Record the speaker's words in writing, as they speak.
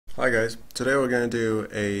Hi guys, today we're going to do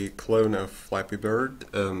a clone of Flappy Bird,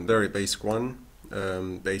 very basic one,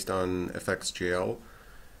 based on FXGL.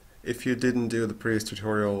 If you didn't do the previous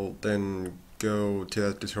tutorial, then go to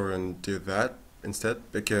that tutorial and do that instead,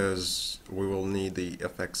 because we will need the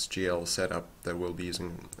FXGL setup that we'll be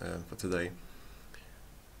using for today.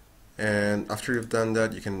 And after you've done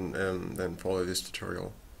that, you can then follow this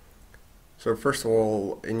tutorial. So first of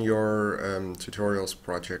all, in your tutorials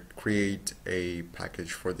project, create a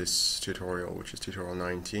package for this tutorial, which is tutorial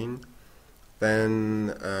 19.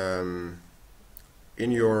 Then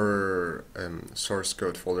in your source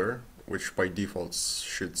code folder, which by default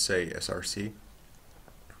should say src,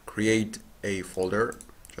 create a folder.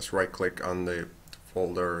 Just right click on the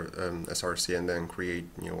folder src and then create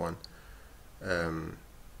new one.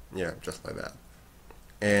 Yeah, just like that.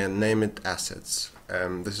 And name it assets.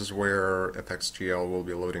 This is where FXGL will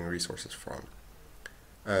be loading resources from.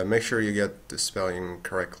 Make sure you get the spelling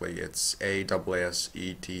correctly. It's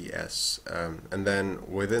ASSETS. And then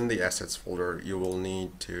within the assets folder, you will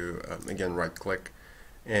need to again right click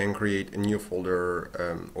and create a new folder,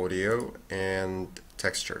 audio and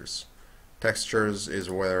textures. Textures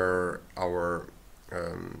is where our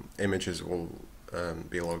images will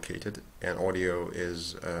be located, and audio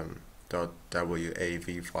is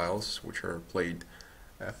 .wav files, which are played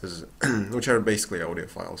as which are basically audio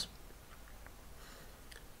files.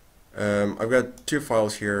 I've got two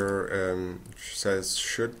files here, which says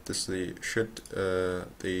should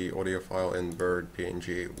the audio file in Bird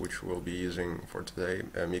PNG, which we'll be using for today.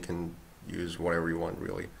 You can use whatever you want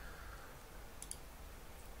really.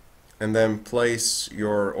 And then place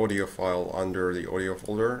your audio file under the audio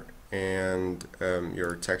folder and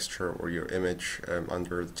your texture or your image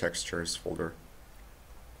under the textures folder.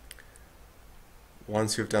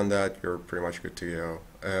 Once you've done that, you're pretty much good to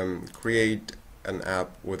go. Create an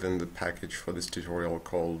app within the package for this tutorial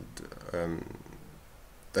called,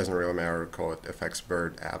 doesn't really matter, call it FX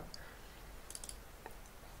Bird app.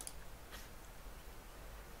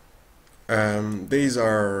 These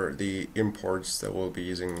are the imports that we'll be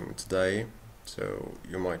using today, so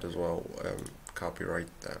you might as well copy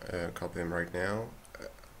them right now.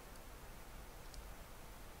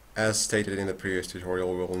 As stated in the previous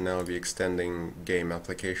tutorial, we will now be extending game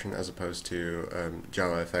application as opposed to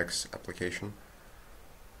JavaFX application.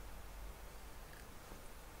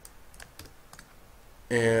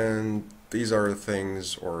 And these are the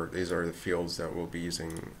things, or these are the fields that we'll be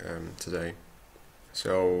using today.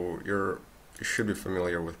 So you should be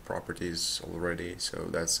familiar with properties already. So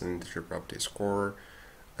that's an integer property score,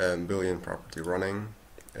 Boolean property running.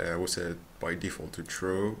 We'll set it by default to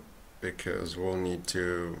true, because we'll need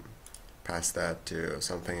to pass that to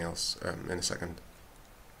something else in a second.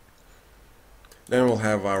 Then we'll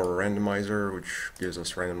have our randomizer, which gives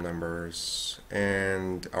us random numbers,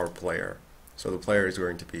 and our player. So the player is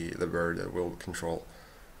going to be the bird that we'll control.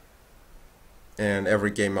 And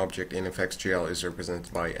every game object in FXGL is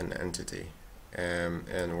represented by an entity.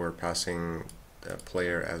 And we're passing the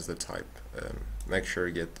player as the type. Make sure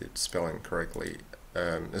you get the spelling correctly.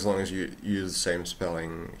 As long as you use the same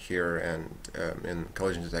spelling here and in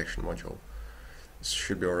collision detection module, this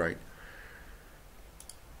should be alright.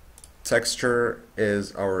 Texture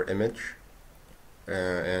is our image,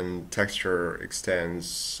 and texture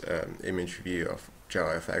extends image view of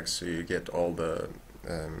JavaFX, so you get all the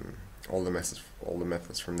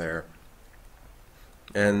methods from there.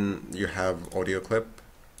 And you have audio clip,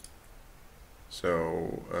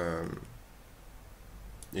 so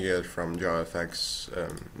you get it from JavaFX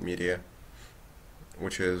media,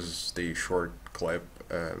 which is the short clip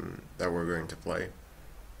that we're going to play.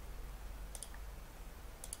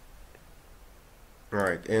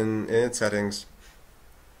 Alright, in its settings,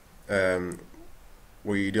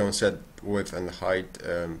 we don't set width and height.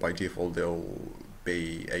 By default they'll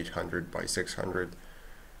be 800 by 600.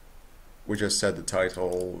 We just set the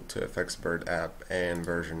title to FX Bird app and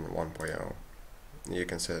version 1.0. You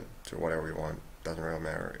can set it to whatever you want, doesn't really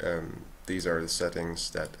matter. These are the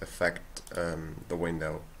settings that affect the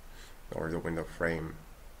window or the window frame.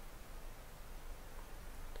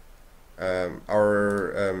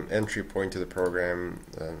 Our entry point to the program,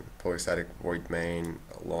 polystatic void main,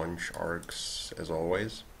 launch args as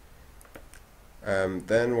always.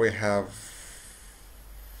 Then we have,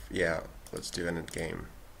 yeah, let's do init game.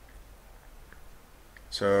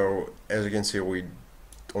 So as you can see, we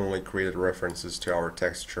only created references to our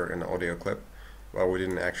texture and audio clip, but we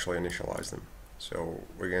didn't actually initialize them. So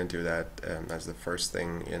we're going to do that as the first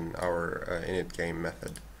thing in our init game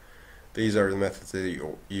method. These are the methods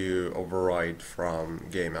that you override from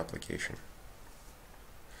game application.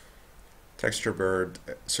 Texture Bird.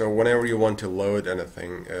 So whenever you want to load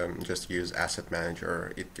anything, just use Asset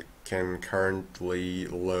Manager. It can currently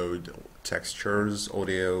load textures,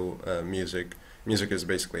 audio, music. Music is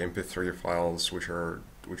basically MP3 files, which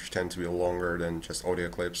tend to be longer than just audio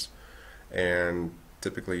clips, and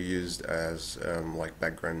typically used as like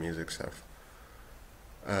background music stuff.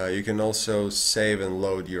 You can also save and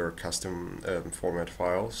load your custom format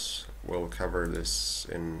files. We'll cover this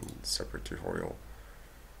in a separate tutorial.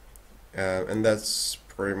 And that's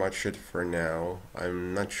pretty much it for now.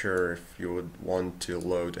 I'm not sure if you would want to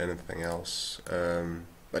load anything else,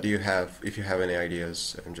 but if you have any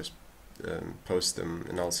ideas, just post them,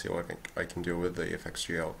 and I'll see what I can do with the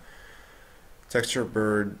FXGL. Texture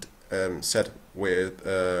Bird set with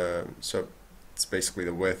so it's basically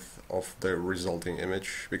the width of the resulting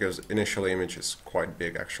image, because initial image is quite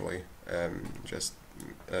big actually. Just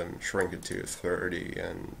shrink it to 30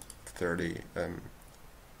 and 30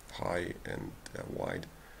 high and wide.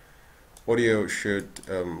 Audio should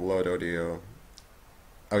load audio.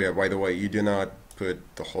 Oh yeah, by the way, you do not put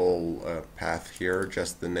the whole path here,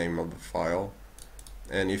 just the name of the file.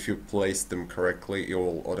 And if you place them correctly, it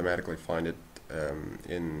will automatically find it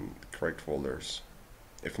in correct folders.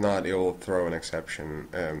 If not, it will throw an exception,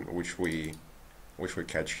 which we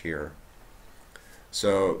catch here.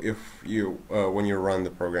 So if you when you run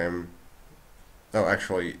the program, oh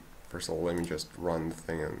actually, first of all, let me just run the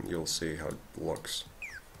thing and you'll see how it looks.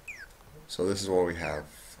 So this is what we have.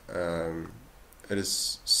 It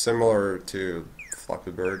is similar to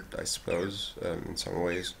Flappy Bird, I suppose, in some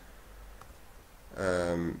ways.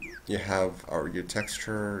 You have your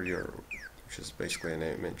texture, which is basically an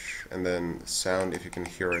image, and then sound, if you can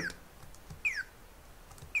hear it.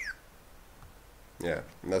 Yeah,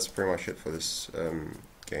 and that's pretty much it for this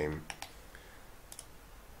game.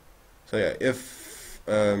 So yeah, if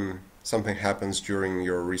something happens during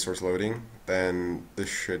your resource loading, then this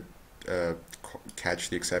should catch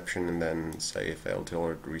the exception and then say failed to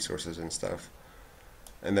load resources and stuff.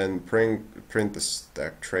 And then print the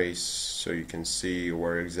stack trace so you can see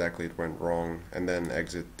where exactly it went wrong, and then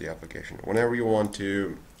exit the application. Whenever you want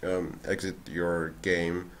to exit your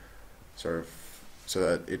game, sort of so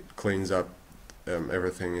that it cleans up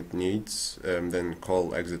everything it needs, then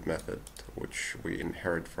call exit method, which we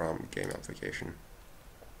inherit from game application.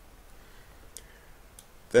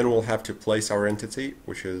 Then we'll have to place our entity,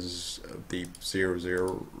 which is the 0,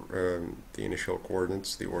 0, the initial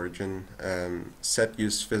coordinates, the origin. Set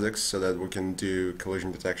use physics so that we can do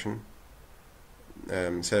collision detection.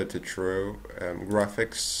 Set it to true.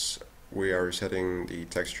 Graphics, we are setting the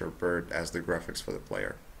texture bird as the graphics for the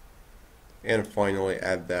player. And finally,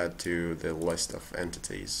 add that to the list of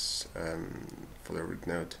entities for the root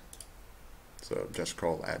node. So just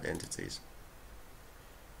call add entities.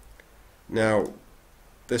 Now,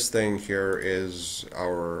 this thing here is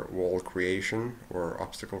our wall creation or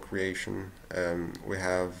obstacle creation. We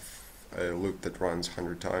have a loop that runs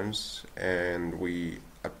 100 times, and we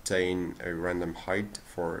obtain a random height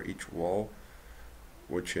for each wall,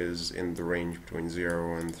 which is in the range between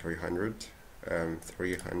 0 and 300.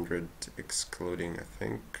 300 excluding, I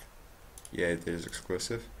think. Yeah, it is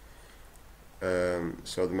exclusive.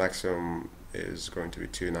 So the maximum is going to be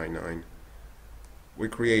 299. We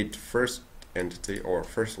create first entity or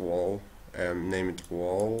first wall, name it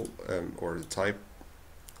wall or the type,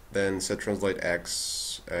 then set translate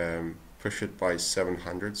x, push it by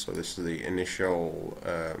 700, so this is the initial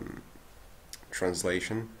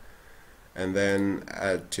translation, and then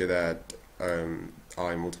add to that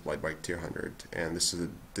I multiplied by 200, and this is the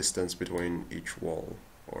distance between each wall,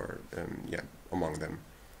 or yeah, among them.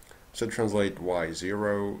 So translate y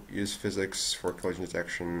 0, use physics for collision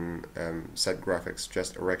detection, set graphics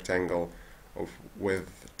just a rectangle of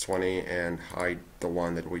width 20 and height the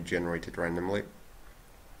one that we generated randomly.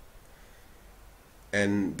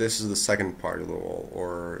 And this is the second part of the wall,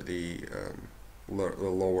 or the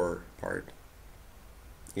lower part.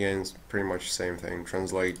 Again, it's pretty much the same thing.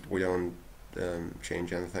 Translate, we don't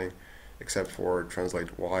change anything except for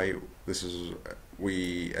translate y. This is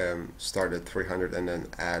we start at 300 and then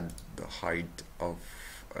add the height of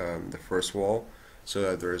the first wall, so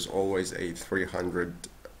that there is always a 300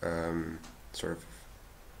 sort of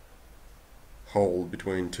hole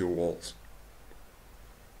between two walls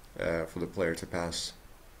for the player to pass.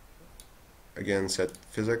 Again, set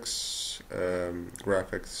physics,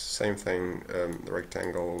 graphics, same thing, the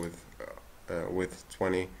rectangle with width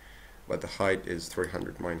 20, but the height is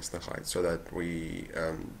 300 minus the height, so that we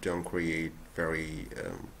don't create very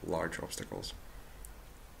large obstacles,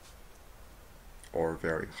 or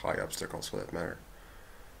very high obstacles for that matter.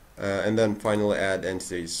 And then finally add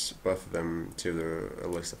entities, both of them to the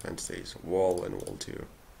list of entities, wall and wall2.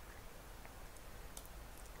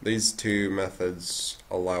 These two methods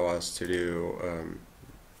allow us to do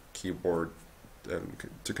keyboard,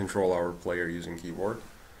 to control our player using keyboard.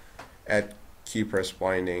 Add key press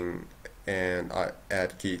binding and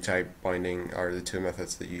add key type binding are the two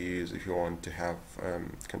methods that you use if you want to have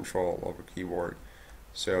control over keyboard.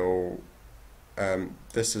 So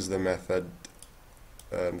this is the method,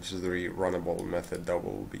 this is the runnable method that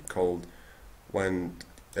will be called when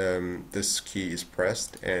this key is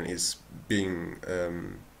pressed and is being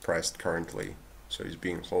pressed currently, so it's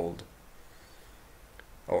being held,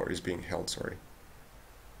 or is being held, sorry.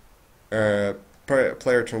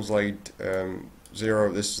 Player translate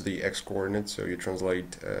 0, this is the x coordinate, so you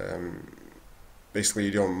translate, basically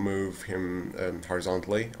you don't move him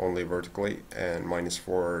horizontally, only vertically, and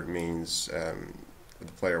 -4 means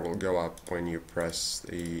the player will go up when you press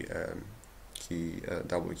the key,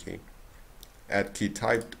 W key. Add key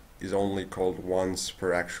type is only called once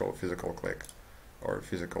per actual physical click or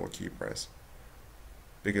physical key press,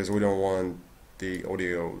 because we don't want the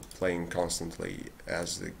audio playing constantly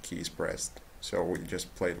as the key is pressed, so we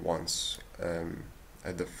just play it once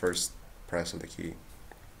at the first press of the key.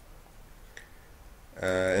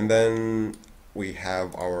 And then we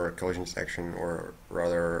have our collision section, or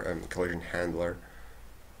rather collision handler.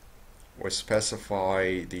 We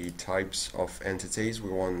specify the types of entities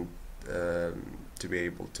we want to be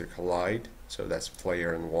able to collide, so that's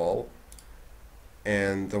player and wall.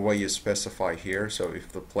 And the way you specify here, so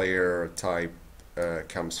if the player type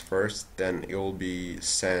comes first, then it will be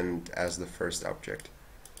sent as the first object,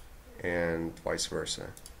 and vice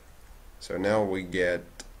versa. So now we get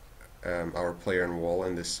our player and wall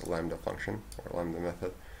in this lambda function, or lambda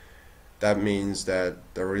method. That means that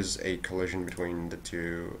there is a collision between the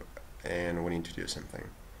two and we need to do something.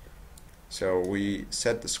 So we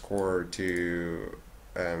set the score to,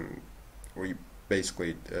 we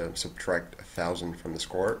basically subtract 1000 from the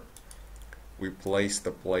score. We place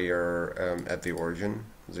the player at the origin,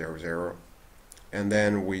 0, 0, and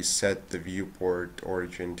then we set the viewport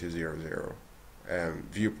origin to 0, 0.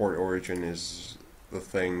 Viewport origin is the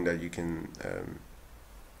thing that you can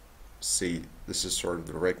see. This is sort of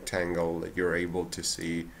the rectangle that you're able to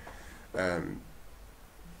see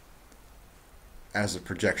as a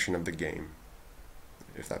projection of the game,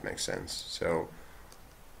 if that makes sense. So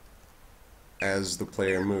as the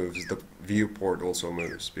player moves, the viewport also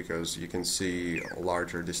moves, because you can see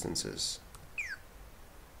larger distances.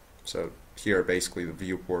 So here basically the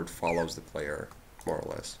viewport follows the player, more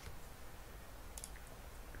or less.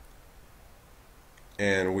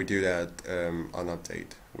 And we do that on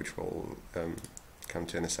update, which we'll come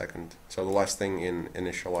to in a second. So the last thing in in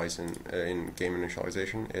game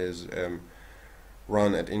initialization is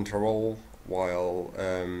run at interval, while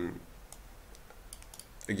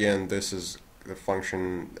again, this is the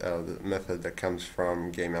function, the method that comes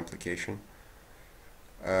from game application.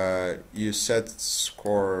 You set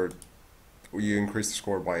score, you increase the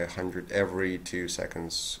score by 100 every 2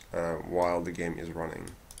 seconds while the game is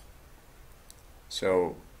running.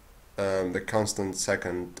 So the constant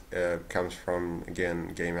second comes from,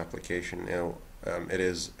 again, game application. It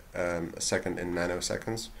is a second in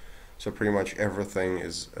nanoseconds. So pretty much everything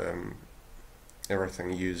is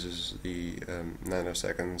everything uses the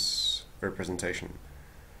nanoseconds representation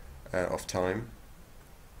of time,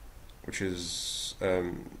 which is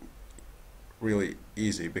really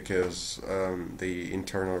easy, because the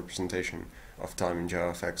internal representation of time in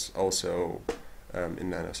JavaFX also in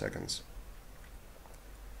nanoseconds.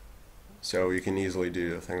 So you can easily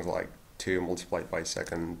do things like 2 multiplied by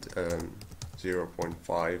second,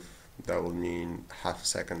 0.5, that will mean half a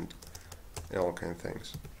second, and all kind of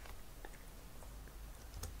things.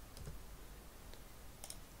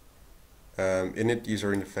 Init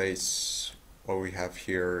user interface, what we have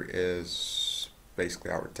here is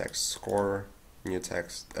basically our text score, new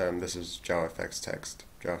text, this is JavaFX text,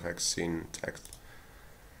 JavaFX scene text.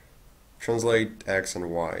 Translate X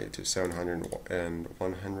and Y to 700 and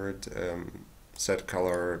 100, set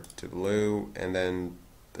color to blue, and then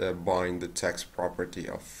bind the text property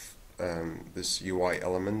of this UI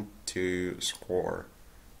element to score,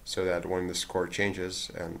 so that when the score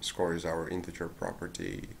changes, score is our integer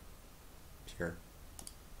property here.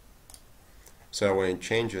 So when it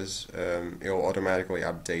changes, it will automatically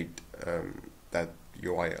update that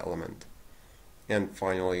UI element. And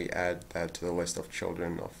finally, add that to the list of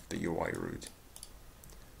children of the UI root.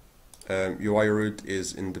 UI root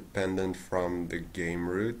is independent from the game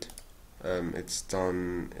root. It's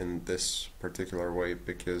done in this particular way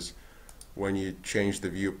because when you change the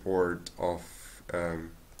viewport of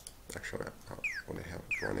actually when I have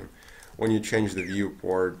it running. When you change the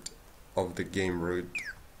viewport of the game root,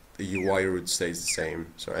 the UI root stays the same.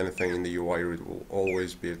 So anything in the UI root will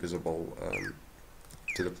always be visible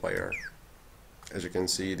to the player. As you can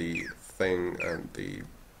see, the thing, the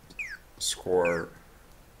score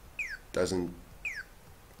doesn't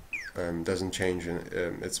change in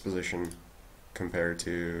its position compared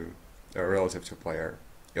to relative to player.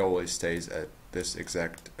 It always stays at this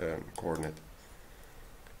exact coordinate.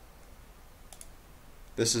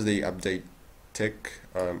 This is the update tick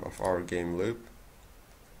of our game loop,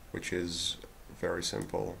 which is very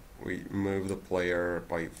simple. We move the player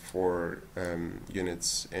by 4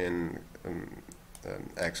 units in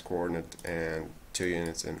x coordinate and 2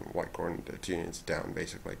 units in y coordinate, 2 units down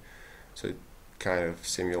basically. So it kind of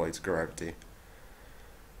simulates gravity.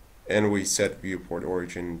 And we set viewport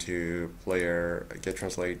origin to player get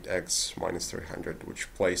translate x minus 300,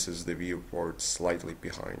 which places the viewport slightly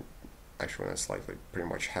behind, actually not slightly, pretty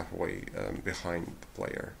much halfway behind the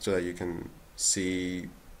player, so that you can see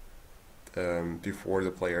before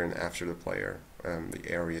the player and after the player the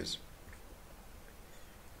areas.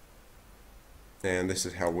 And this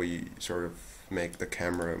is how we sort of make the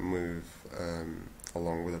camera move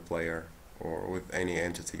along with the player or with any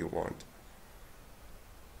entity you want.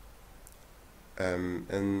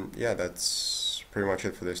 And yeah, that's pretty much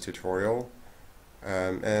it for this tutorial,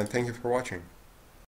 and thank you for watching.